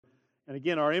And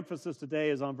again, our emphasis today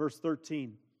is on verse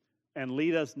 13. And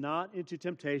lead us not into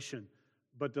temptation,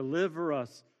 but deliver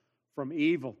us from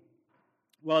evil.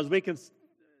 Well, as we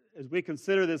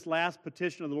consider this last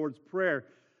petition of the Lord's Prayer,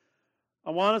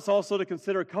 I want us also to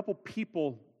consider a couple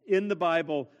people in the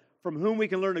Bible from whom we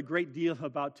can learn a great deal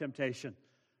about temptation.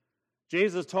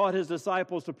 Jesus taught his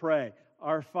disciples to pray,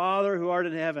 Our Father who art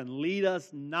in heaven, lead us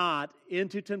not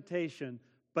into temptation,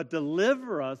 but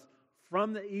deliver us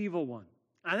from the evil one.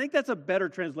 I think that's a better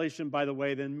translation, by the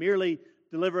way, than merely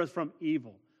deliver us from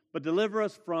evil, but deliver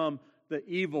us from the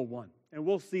evil one. And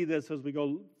we'll see this as we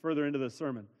go further into the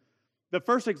sermon. The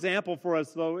first example for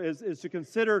us, though, is to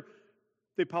consider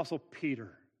the Apostle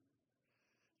Peter.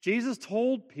 Jesus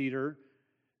told Peter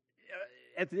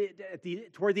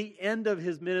toward the end of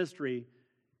his ministry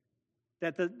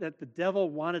that the devil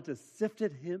wanted to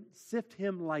sift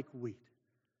him like wheat.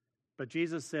 But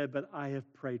Jesus said, but I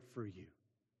have prayed for you.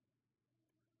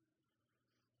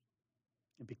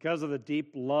 And because of the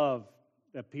deep love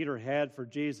that Peter had for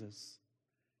Jesus,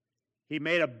 he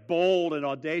made a bold and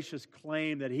audacious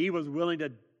claim that he was willing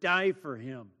to die for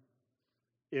him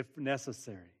if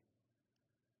necessary.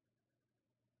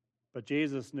 But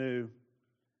Jesus knew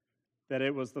that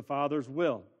it was the Father's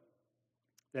will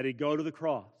that he go to the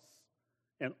cross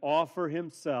and offer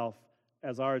himself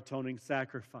as our atoning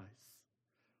sacrifice.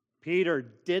 Peter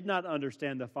did not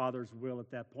understand the Father's will at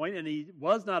that point, and he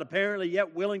was not apparently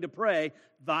yet willing to pray,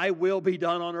 Thy will be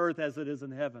done on earth as it is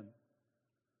in heaven.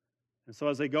 And so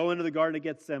as they go into the Garden of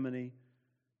Gethsemane,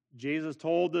 Jesus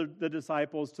told the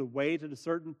disciples to wait at a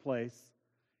certain place,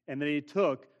 and then he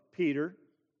took Peter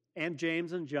and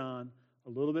James and John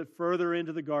a little bit further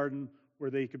into the garden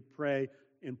where they could pray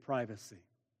in privacy.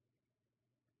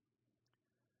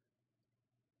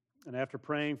 And after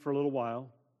praying for a little while,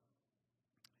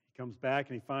 he comes back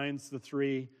and he finds the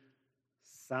three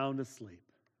sound asleep.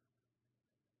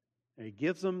 And he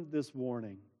gives them this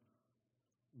warning.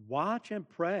 Watch and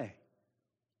pray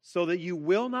so that you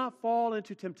will not fall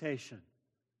into temptation.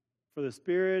 For the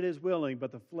spirit is willing,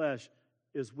 but the flesh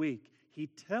is weak. He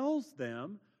tells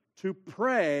them to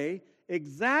pray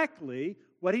exactly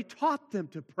what he taught them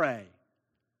to pray.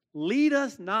 Lead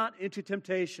us not into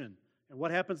temptation. And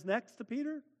what happens next to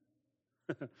Peter?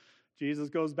 Jesus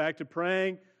goes back to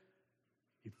praying.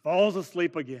 He falls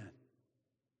asleep again.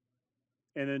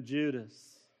 And then Judas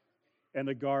and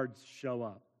the guards show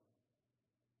up.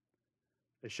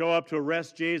 They show up to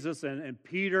arrest Jesus, and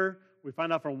Peter, we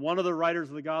find out from one of the writers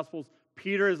of the Gospels,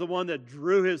 Peter is the one that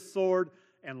drew his sword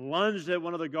and lunged at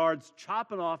one of the guards,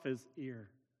 chopping off his ear.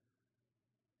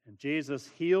 And Jesus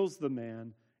heals the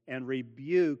man and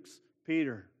rebukes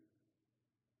Peter.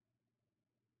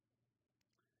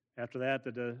 After that,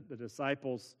 the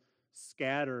disciples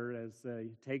scatter as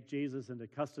they take Jesus into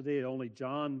custody. Only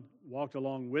John walked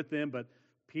along with them, but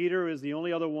Peter is the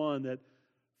only other one that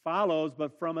follows,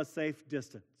 but from a safe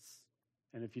distance.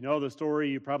 And if you know the story,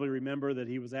 you probably remember that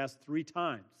he was asked 3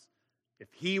 times if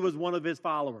he was one of his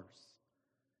followers.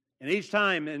 And each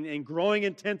time, in growing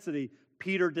intensity,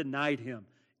 Peter denied him,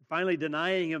 finally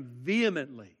denying him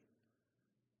vehemently.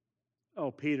 Oh,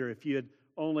 Peter, if you had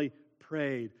only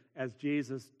prayed as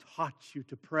Jesus taught you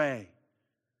to pray.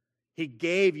 He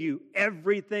gave you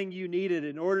everything you needed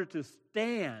in order to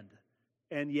stand,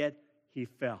 and yet he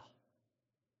fell.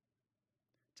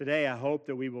 Today, I hope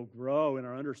that we will grow in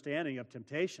our understanding of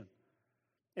temptation.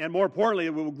 And more importantly,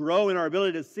 we will grow in our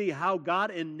ability to see how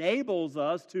God enables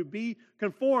us to be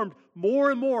conformed more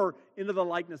and more into the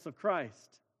likeness of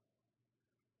Christ,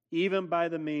 even by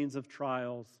the means of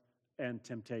trials and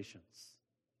temptations.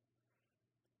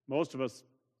 Most of us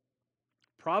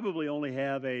probably only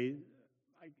have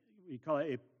we call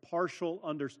it a partial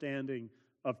understanding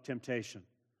of temptation.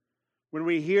 When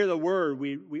we hear the word,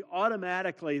 we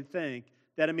automatically think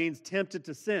that it means tempted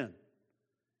to sin.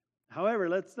 However,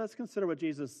 let's consider what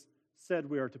Jesus said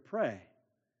we are to pray.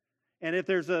 And if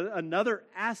there's another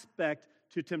aspect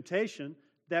to temptation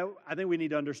that I think we need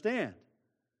to understand.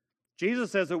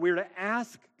 Jesus says that we're to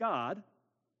ask God,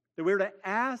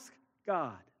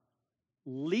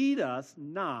 lead us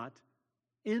not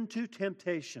into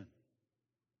temptation.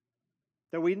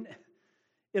 In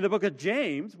the book of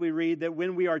James, we read that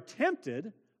when we are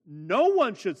tempted, no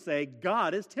one should say,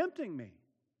 God is tempting me.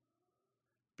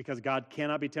 Because God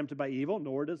cannot be tempted by evil,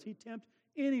 nor does he tempt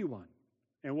anyone.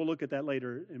 And we'll look at that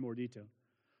later in more detail.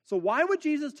 So why would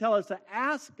Jesus tell us to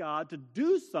ask God to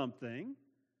do something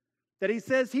that he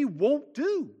says he won't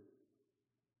do?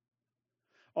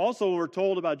 Also, we're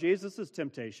told about Jesus'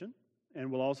 temptation,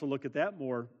 and we'll also look at that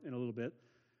more in a little bit.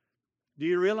 Do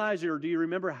you realize or do you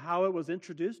remember how it was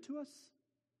introduced to us?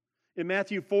 In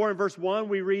Matthew 4 and verse 1,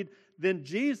 we read, "Then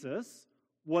Jesus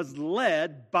was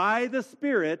led by the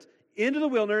Spirit into the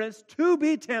wilderness to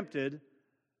be tempted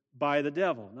by the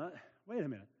devil." Now, wait a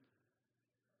minute.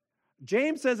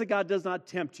 James says that God does not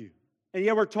tempt you. And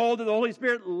yet we're told that the Holy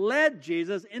Spirit led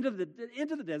Jesus into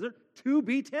the desert to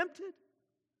be tempted.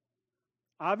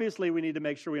 Obviously, we need to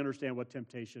make sure we understand what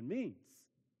temptation means.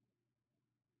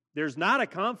 There's not a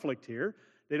conflict here.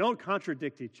 They don't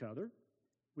contradict each other.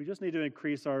 We just need to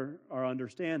increase our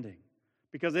understanding.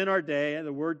 Because in our day,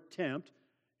 the word tempt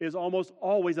is almost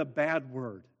always a bad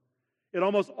word. It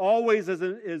almost always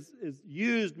is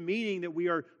used meaning that we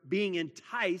are being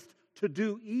enticed to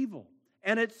do evil.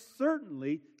 And it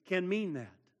certainly can mean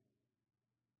that.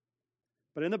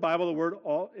 But in the Bible, the word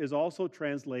is also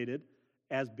translated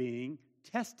as being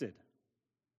tested.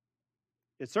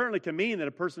 It certainly can mean that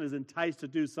a person is enticed to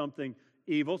do something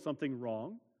evil, something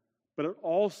wrong, but it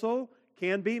also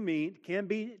can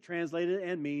be translated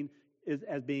and mean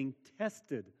as being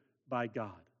tested by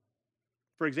God.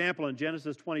 For example, in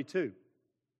Genesis 22,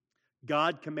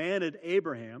 God commanded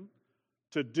Abraham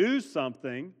to do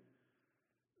something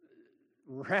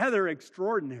rather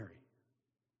extraordinary.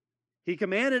 He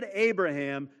commanded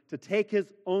Abraham to take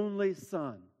his only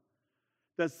son,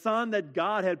 the son that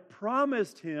God had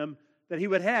promised him that he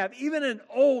would have, even in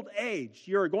old age.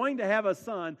 You're going to have a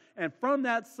son, and from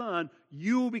that son,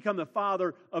 you will become the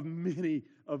father of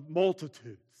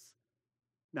multitudes.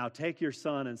 Now take your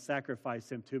son and sacrifice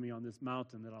him to me on this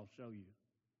mountain that I'll show you.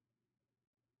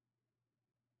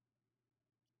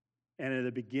 And at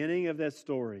the beginning of that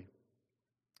story,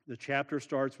 the chapter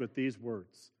starts with these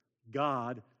words: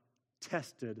 God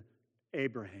tested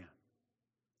Abraham.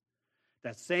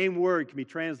 That same word can be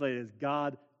translated as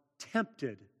God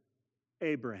tempted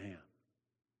Abraham.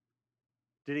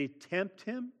 Did he tempt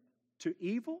him to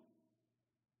evil?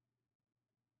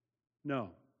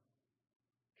 No.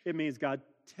 It means God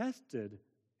tested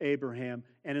Abraham,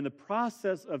 and in the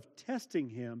process of testing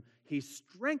him, he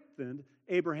strengthened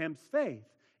Abraham's faith.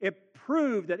 It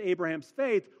proved that Abraham's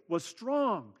faith was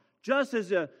strong. Just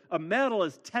as a metal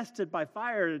is tested by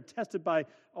fire and tested by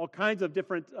all kinds of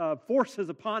different forces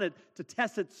upon it to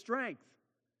test its strength,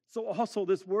 so also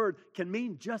this word can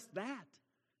mean just that.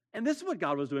 And this is what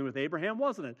God was doing with Abraham,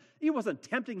 wasn't it? He wasn't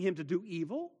tempting him to do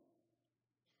evil.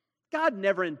 God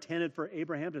never intended for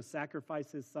Abraham to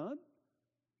sacrifice his son.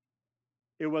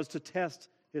 It was to test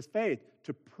his faith,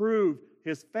 to prove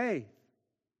his faith,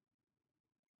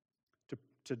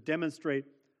 to demonstrate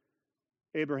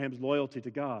Abraham's loyalty to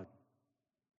God.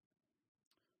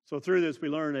 So through this, we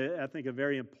learn, I think, a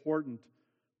very important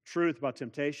truth about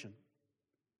temptation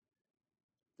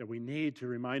that we need to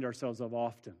remind ourselves of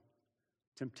often.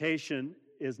 Temptation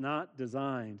is not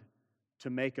designed to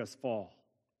make us fall.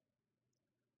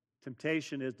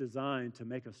 Temptation is designed to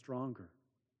make us stronger.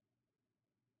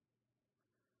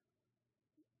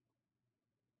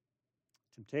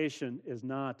 Temptation is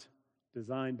not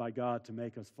designed by God to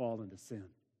make us fall into sin,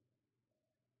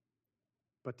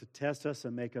 but to test us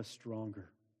and make us stronger,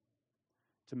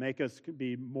 to make us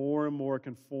be more and more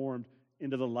conformed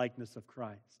into the likeness of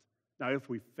Christ. Now, if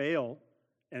we fail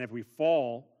and if we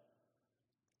fall,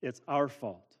 it's our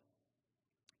fault.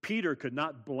 Peter could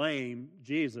not blame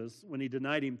Jesus when he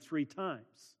denied him 3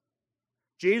 times.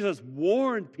 Jesus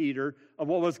warned Peter of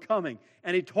what was coming,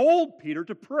 and he told Peter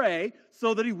to pray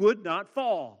so that he would not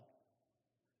fall.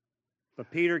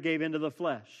 But Peter gave into the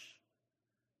flesh.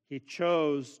 He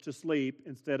chose to sleep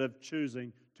instead of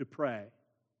choosing to pray.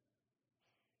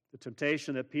 The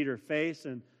temptation that Peter faced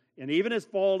and even his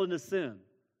fall into sin,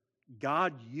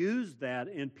 God used that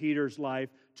in Peter's life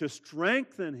to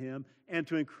strengthen him and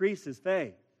to increase his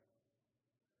faith.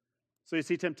 So you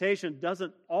see, temptation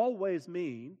doesn't always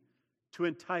mean to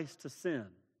entice to sin,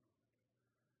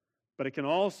 but it can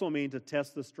also mean to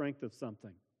test the strength of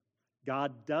something.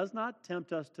 God does not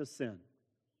tempt us to sin,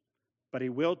 but he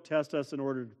will test us in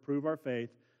order to prove our faith,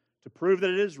 to prove that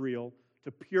it is real,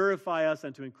 to purify us,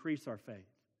 and to increase our faith.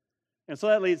 And so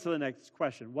that leads to the next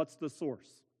question. What's the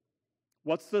source?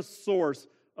 What's the source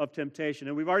of temptation?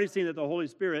 And we've already seen that the Holy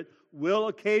Spirit will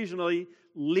occasionally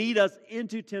lead us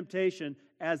into temptation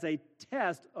as a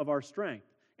test of our strength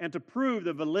and to prove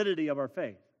the validity of our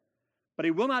faith. But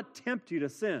he will not tempt you to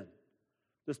sin.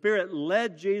 The Spirit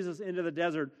led Jesus into the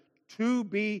desert to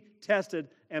be tested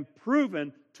and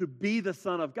proven to be the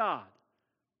Son of God.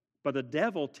 But the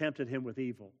devil tempted him with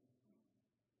evil.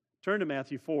 Turn to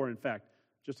Matthew 4, in fact,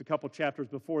 just a couple chapters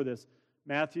before this.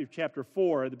 Matthew chapter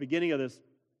 4, at the beginning of this,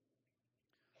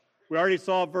 we already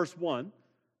saw verse 1,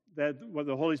 that what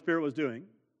the Holy Spirit was doing.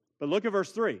 But look at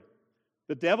verse 3.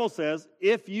 The devil says,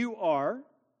 if you are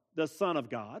the Son of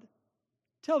God,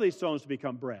 Tell these stones to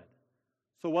become bread.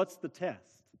 So what's the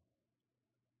test?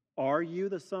 Are you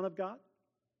the Son of God?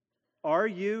 Are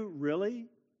you really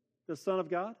the Son of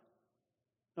God?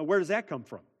 Now, where does that come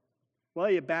from? Well,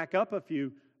 you back up a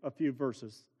few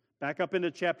verses. Back up into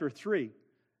chapter 3.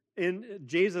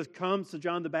 Jesus comes to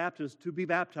John the Baptist to be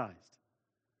baptized.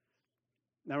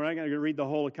 Now, we're not going to read the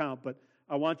whole account, but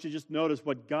I want you to just notice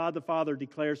what God the Father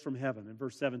declares from heaven in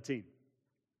verse 17.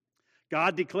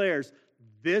 God declares,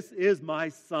 "This is my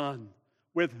Son,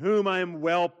 with whom I am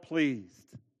well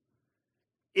pleased.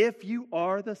 If you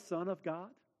are the Son of God,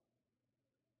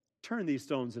 turn these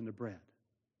stones into bread."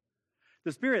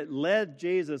 The Spirit led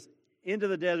Jesus into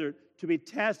the desert to be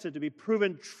tested, to be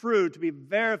proven true, to be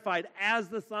verified as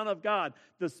the Son of God.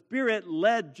 The Spirit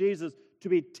led Jesus to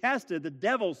be tested. The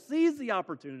devil seized the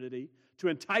opportunity to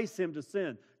entice him to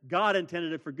sin. God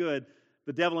intended it for good.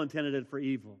 The devil intended it for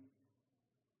evil.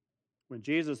 When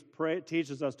Jesus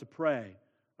teaches us to pray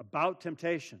about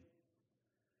temptation,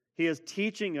 he is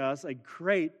teaching us a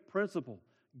great principle.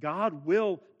 God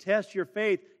will test your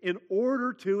faith in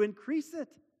order to increase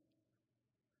it.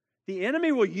 The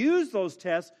enemy will use those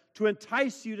tests to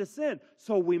entice you to sin.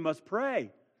 So we must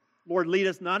pray, "Lord, lead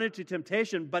us not into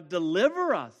temptation, but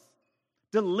deliver us.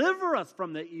 Deliver us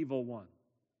from the evil one."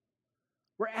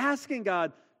 We're asking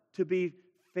God to be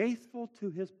faithful to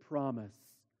his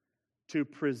promise to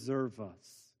preserve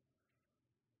us.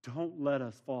 Don't let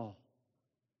us fall.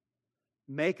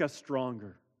 Make us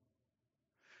stronger.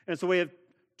 And so we have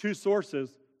two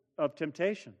sources of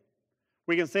temptation.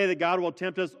 We can say that God will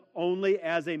tempt us only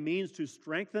as a means to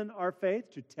strengthen our faith,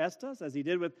 to test us, as he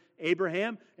did with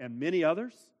Abraham and many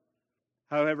others.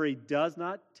 However, he does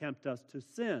not tempt us to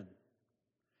sin.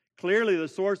 Clearly, the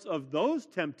source of those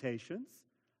temptations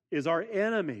is our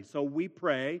enemy. So we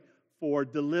pray for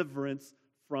deliverance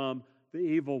from the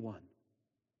evil one.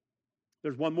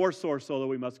 There's one more source, though, that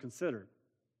we must consider.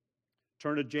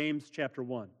 Turn to James chapter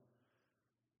 1.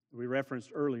 We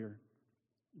referenced earlier.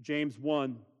 James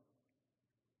 1.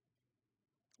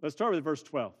 Let's start with verse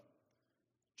 12.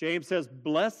 James says,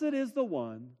 "Blessed is the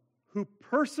one who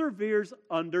perseveres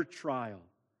under trial,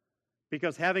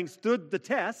 because having stood the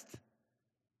test,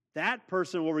 that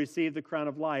person will receive the crown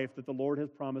of life that the Lord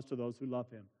has promised to those who love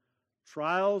him."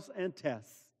 Trials and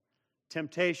tests,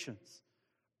 temptations,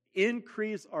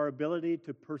 increase our ability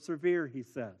to persevere, he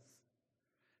says.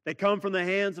 They come from the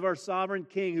hands of our sovereign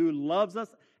King who loves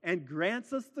us and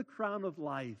grants us the crown of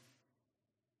life,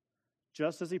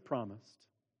 just as he promised.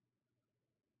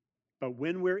 But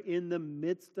when we're in the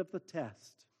midst of the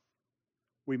test,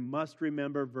 we must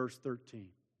remember verse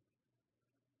 13.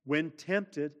 When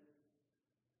tempted,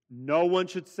 no one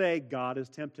should say, "God is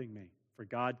tempting me." For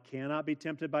God cannot be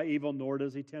tempted by evil, nor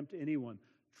does he tempt anyone.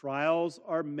 Trials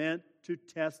are meant to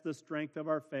test the strength of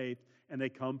our faith, and they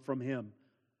come from him.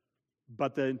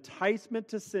 But the enticement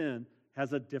to sin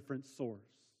has a different source.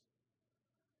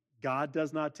 God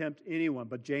does not tempt anyone,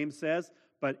 but James says,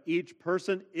 "But each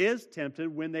person is tempted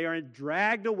when they are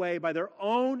dragged away by their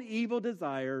own evil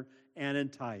desire and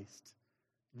enticed.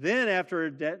 Then after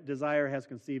a desire has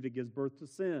conceived, it gives birth to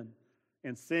sin.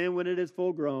 And sin, when it is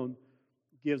full grown,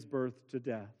 gives birth to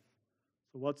death."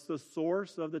 So what's the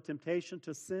source of the temptation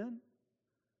to sin?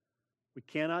 We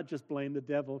cannot just blame the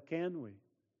devil, can we?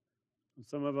 When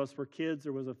some of us were kids,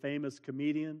 there was a famous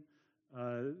comedian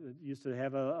that used to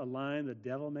have a line, "The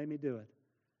devil made me do it."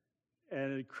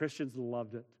 And Christians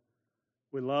loved it.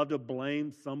 We love to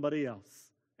blame somebody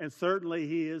else. And certainly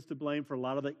he is to blame for a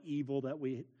lot of the evil that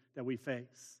we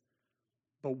face.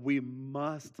 But we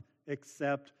must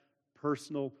accept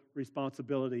personal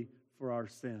responsibility for our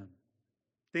sin.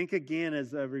 Think again,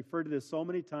 as I've referred to this so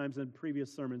many times in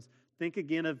previous sermons, think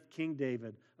again of King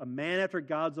David, a man after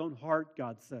God's own heart,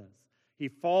 God says. He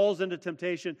falls into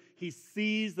temptation. He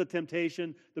sees the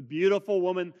temptation, the beautiful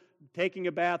woman taking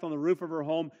a bath on the roof of her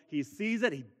home. He sees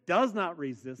it. He does not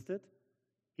resist it.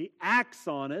 He acts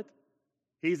on it.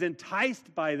 He's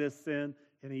enticed by this sin,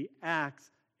 and he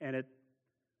acts, and it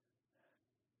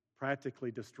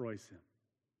practically destroys him.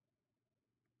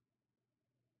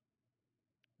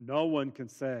 No one can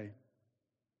say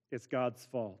it's God's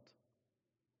fault.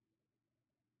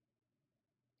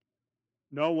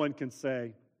 No one can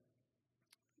say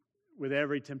with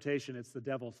every temptation it's the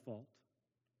devil's fault.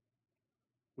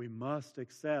 We must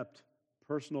accept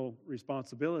personal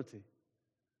responsibility.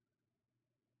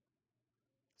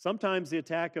 Sometimes the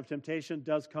attack of temptation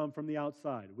does come from the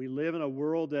outside. We live in a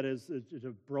world that is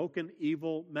a broken,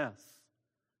 evil mess.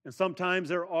 And sometimes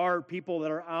there are people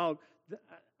that are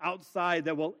outside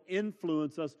that will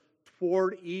influence us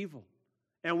toward evil.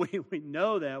 And we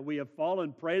know that. We have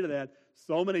fallen prey to that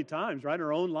so many times, right? In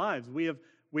our own lives. We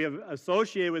we have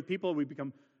associated with people, we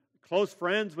become close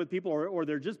friends with people, or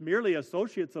they're just merely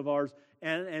associates of ours,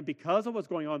 and because of what's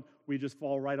going on, we just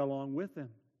fall right along with them.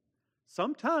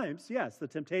 Sometimes, yes, the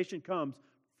temptation comes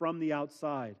from the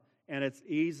outside, and it's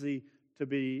easy to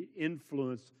be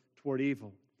influenced toward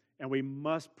evil. And we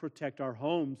must protect our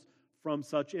homes from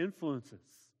such influences.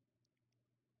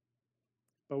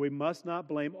 But we must not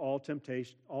blame all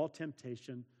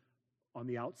temptation on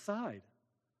the outside.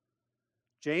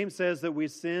 James says that we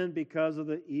sin because of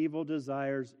the evil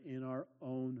desires in our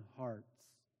own hearts.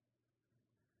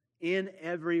 In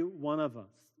every one of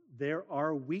us, there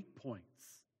are weak points.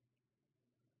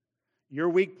 Your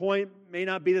weak point may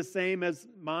not be the same as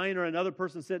mine or another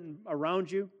person sitting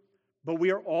around you, but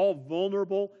we are all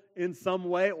vulnerable in some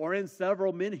way or in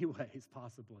several, many ways,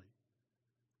 possibly.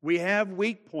 We have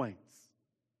weak points.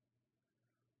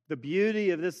 The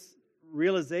beauty of this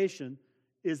realization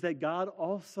is that God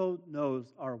also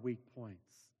knows our weak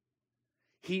points.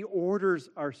 He orders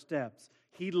our steps.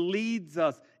 He leads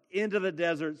us into the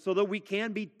desert so that we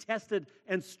can be tested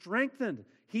and strengthened.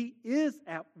 He is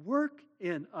at work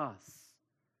in us.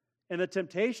 And the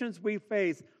temptations we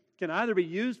face can either be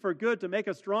used for good to make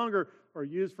us stronger or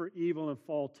used for evil and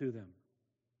fall to them.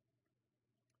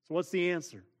 So what's the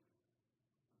answer?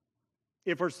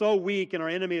 If we're so weak and our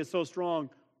enemy is so strong,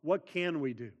 what can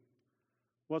we do?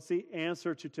 What's the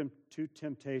answer to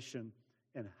temptation?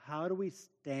 And how do we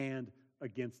stand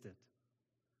against it?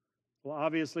 Well,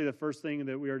 obviously, the first thing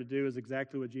that we are to do is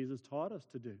exactly what Jesus taught us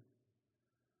to do.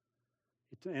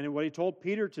 And what he told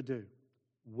Peter to do.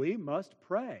 We must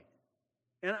pray.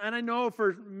 And I know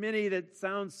for many that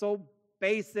sounds so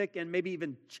basic and maybe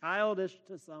even childish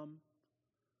to some.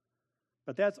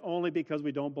 But that's only because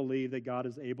we don't believe that God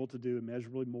is able to do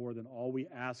immeasurably more than all we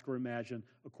ask or imagine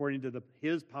according to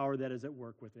His power that is at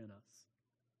work within us.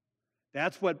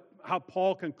 That's how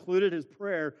Paul concluded his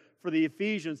prayer for the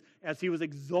Ephesians as he was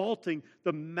exalting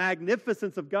the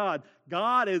magnificence of God.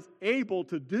 God is able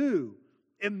to do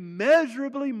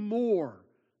immeasurably more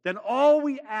than all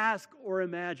we ask or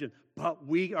imagine, but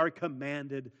we are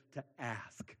commanded to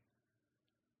ask.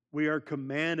 We are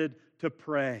commanded to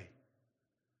pray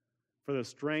for the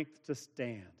strength to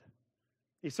stand.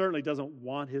 He certainly doesn't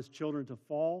want His children to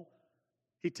fall.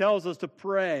 He tells us to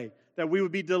pray that we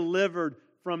would be delivered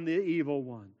from the evil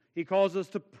one. He calls us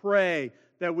to pray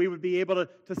that we would be able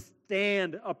to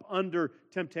stand up under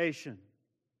temptation.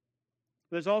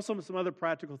 There's also some other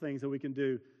practical things that we can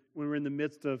do when we're in the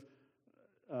midst of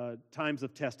times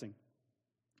of testing.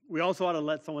 We also ought to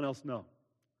let someone else know.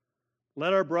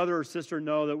 Let our brother or sister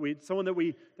know that someone that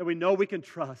we know we can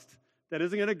trust, that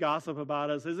isn't going to gossip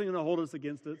about us, isn't going to hold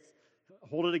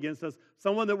it against us.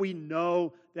 Someone that we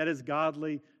know that is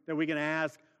godly, that we can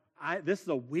ask, this is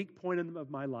a weak point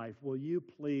of my life. Will you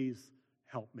please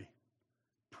help me?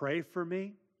 Pray for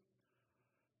me.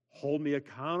 Hold me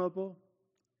accountable.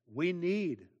 We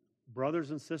need brothers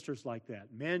and sisters like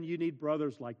that. Men, you need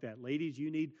brothers like that. Ladies,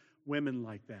 you need women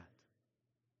like that.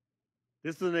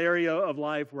 This is an area of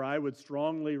life where I would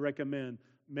strongly recommend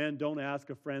men don't ask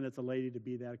a friend that's a lady to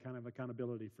be that kind of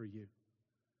accountability for you.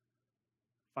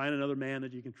 Find another man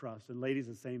that you can trust. And ladies,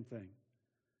 the same thing.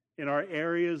 In our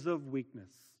areas of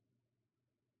weakness,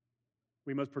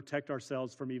 we must protect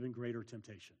ourselves from even greater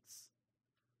temptations.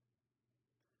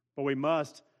 But we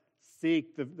must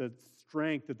seek the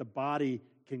strength that the body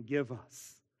can give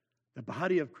us. The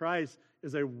body of Christ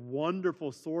is a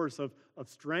wonderful source of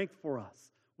strength for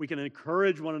us. We can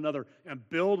encourage one another and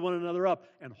build one another up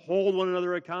and hold one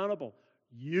another accountable.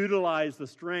 Utilize the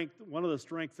strength, one of the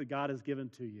strengths that God has given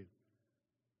to you.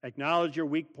 Acknowledge your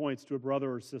weak points to a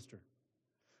brother or sister.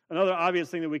 Another obvious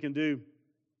thing that we can do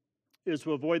is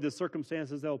to avoid the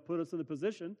circumstances that will put us in a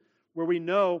position where we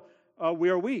know we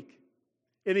are weak.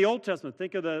 In the Old Testament,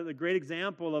 think of the great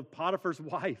example of Potiphar's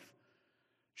wife.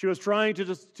 She was trying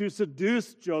to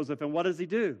seduce Joseph, and what does he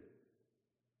do?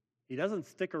 He doesn't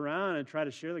stick around and try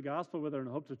to share the gospel with her in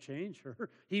hopes to change her.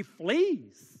 He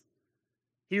flees.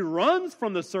 He runs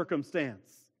from the circumstance.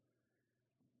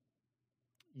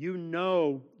 You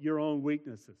know your own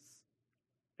weaknesses.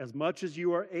 As much as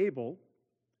you are able,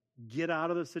 get out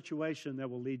of the situation that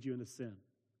will lead you into sin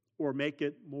or make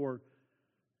it more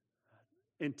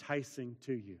enticing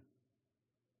to you.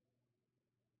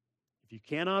 If you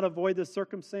cannot avoid the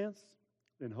circumstance,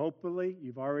 then hopefully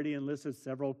you've already enlisted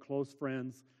several close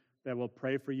friends that will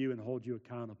pray for you and hold you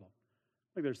accountable.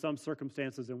 Like there's some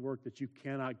circumstances in work that you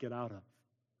cannot get out of,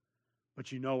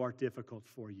 but you know are difficult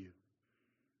for you.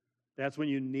 That's when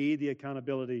you need the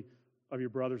accountability of your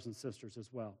brothers and sisters as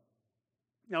well.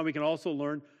 Now we can also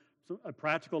learn a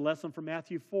practical lesson from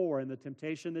Matthew 4 and the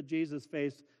temptation that Jesus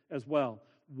faced as well.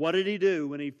 What did he do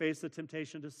when he faced the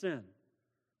temptation to sin?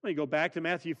 Well, you go back to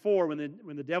Matthew 4,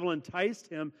 when the devil enticed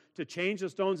him to change the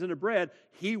stones into bread,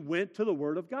 he went to the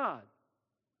Word of God.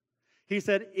 He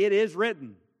said, "It is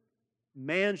written,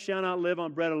 man shall not live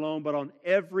on bread alone, but on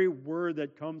every word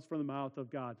that comes from the mouth of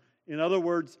God." In other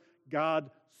words, God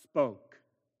spoke.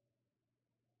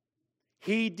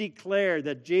 He declared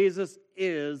that Jesus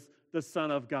is the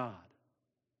Son of God.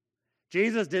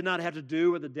 Jesus did not have to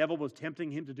do what the devil was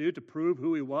tempting him to do to prove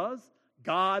who he was.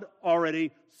 God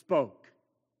already spoke.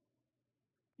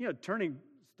 Turning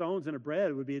stones into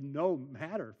bread would be no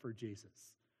matter for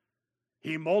Jesus.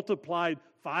 He multiplied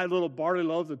 5 little barley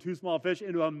loaves and 2 small fish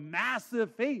into a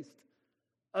massive feast.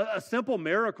 A simple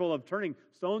miracle of turning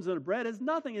stones into bread is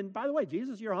nothing. And by the way,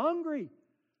 Jesus, you're hungry.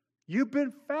 You've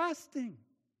been fasting.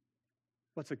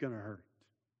 What's it going to hurt?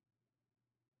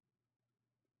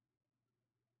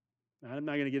 Now, I'm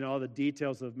not going to get into all the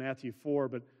details of Matthew 4,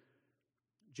 but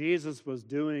Jesus was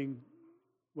doing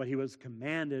what he was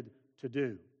commanded to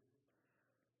do.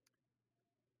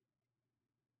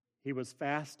 He was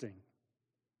fasting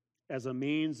as a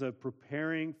means of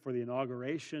preparing for the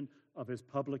inauguration of his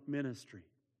public ministry.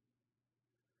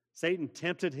 Satan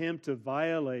tempted him to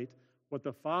violate what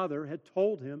the Father had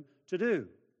told him to do.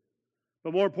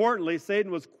 But more importantly,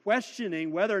 Satan was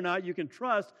questioning whether or not you can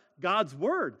trust God's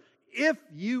word. If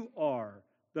you are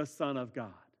the Son of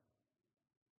God,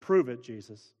 prove it,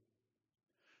 Jesus.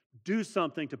 Do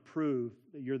something to prove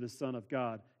that you're the Son of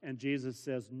God. And Jesus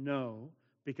says no,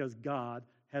 because God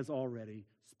has already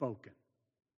spoken.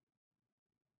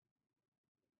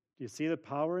 Do you see the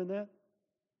power in that?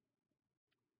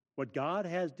 What God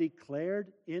has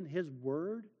declared in His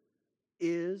Word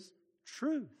is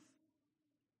truth.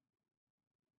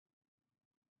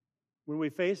 When we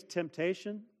face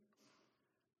temptation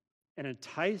and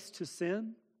enticed to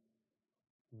sin,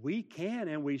 we can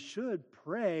and we should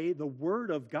pray the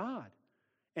Word of God.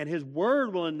 And His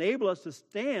Word will enable us to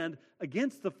stand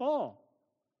against the fall.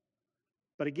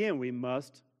 But again, we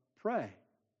must pray.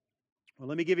 Well,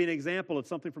 let me give you an example of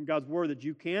something from God's Word that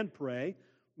you can pray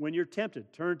when you're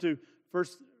tempted. Turn to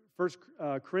 1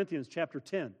 Corinthians chapter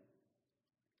 10.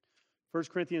 1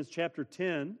 Corinthians chapter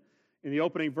 10, in the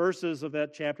opening verses of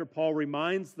that chapter, Paul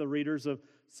reminds the readers of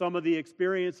some of the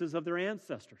experiences of their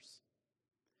ancestors.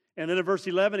 And then in verse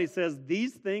 11 he says,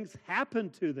 "These things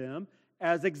happened to them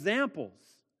as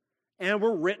examples and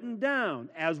were written down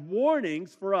as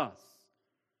warnings for us,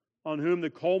 on whom the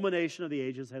culmination of the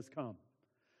ages has come."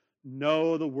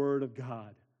 Know the Word of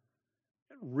God.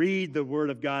 Read the Word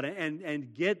of God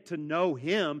and get to know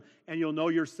Him, and you'll know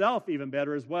yourself even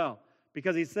better as well.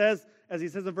 Because he says, as he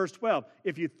says in verse 12,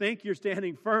 if you think you're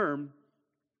standing firm,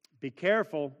 be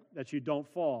careful that you don't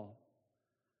fall.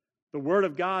 The Word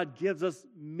of God gives us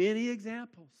many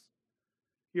examples.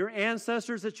 Your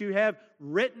ancestors that you have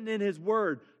written in His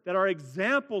Word that are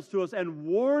examples to us and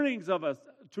warnings of us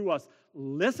to us.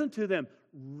 Listen to them,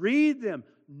 read them,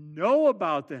 know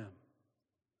about them.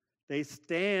 They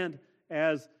stand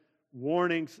as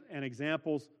warnings and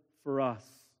examples for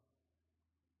us.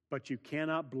 But you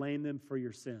cannot blame them for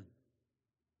your sin.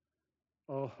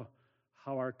 Oh,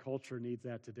 how our culture needs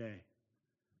that today.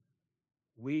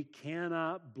 We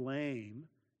cannot blame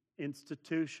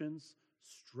institutions,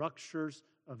 structures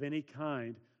of any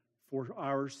kind for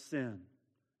our sin.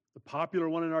 The popular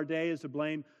one in our day is to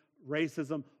blame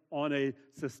racism on a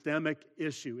systemic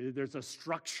issue. There's a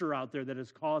structure out there that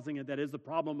is causing it, that is the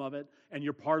problem of it, and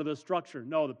you're part of the structure.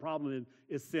 No, the problem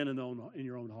is sin in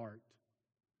your own heart.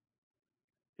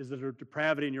 Is there a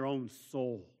depravity in your own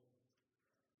soul?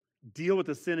 Deal with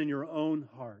the sin in your own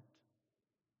heart.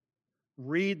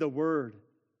 Read the Word.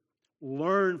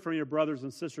 Learn from your brothers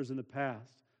and sisters in the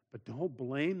past, but don't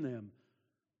blame them.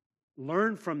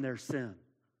 Learn from their sin,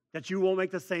 that you won't make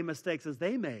the same mistakes as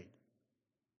they made.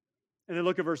 And then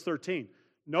look at verse 13.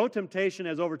 No temptation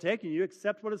has overtaken you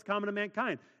except what is common to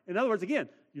mankind. In other words, again,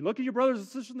 you look at your brothers and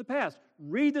sisters in the past,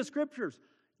 read the Scriptures.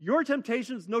 Your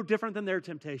temptation is no different than their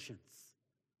temptations.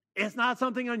 It's not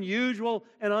something unusual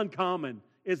and uncommon.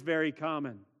 It's very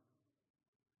common.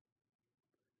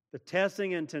 The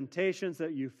testing and temptations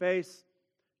that you face,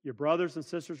 your brothers and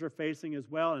sisters are facing as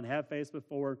well and have faced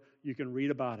before. You can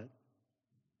read about it.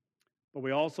 But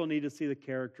we also need to see the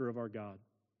character of our God.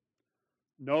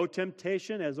 No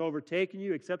temptation has overtaken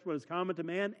you except what is common to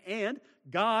man, and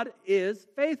God is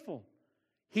faithful.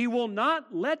 He will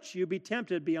not let you be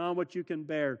tempted beyond what you can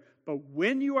bear. But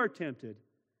when you are tempted,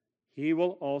 He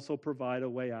will also provide a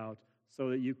way out so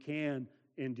that you can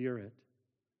endure it.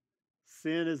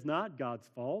 Sin is not God's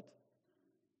fault.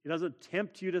 He doesn't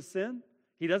tempt you to sin.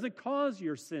 He doesn't cause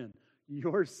your sin.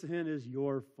 Your sin is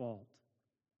your fault.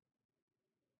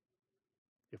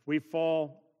 If we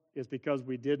fall, it's because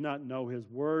we did not know his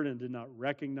word and did not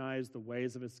recognize the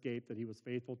ways of escape that he was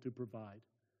faithful to provide.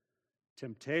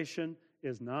 Temptation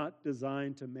is not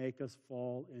designed to make us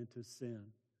fall into sin.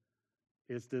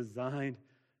 It's designed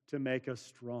to make us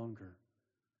stronger.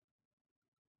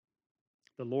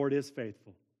 The Lord is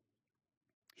faithful.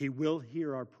 He will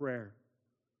hear our prayer.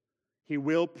 He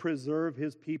will preserve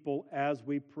his people as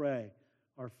we pray.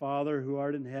 Our Father who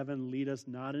art in heaven, lead us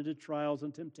not into trials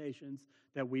and temptations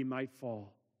that we might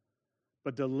fall,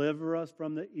 but deliver us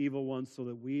from the evil one so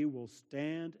that we will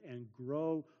stand and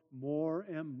grow more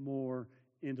and more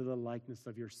into the likeness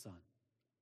of your Son.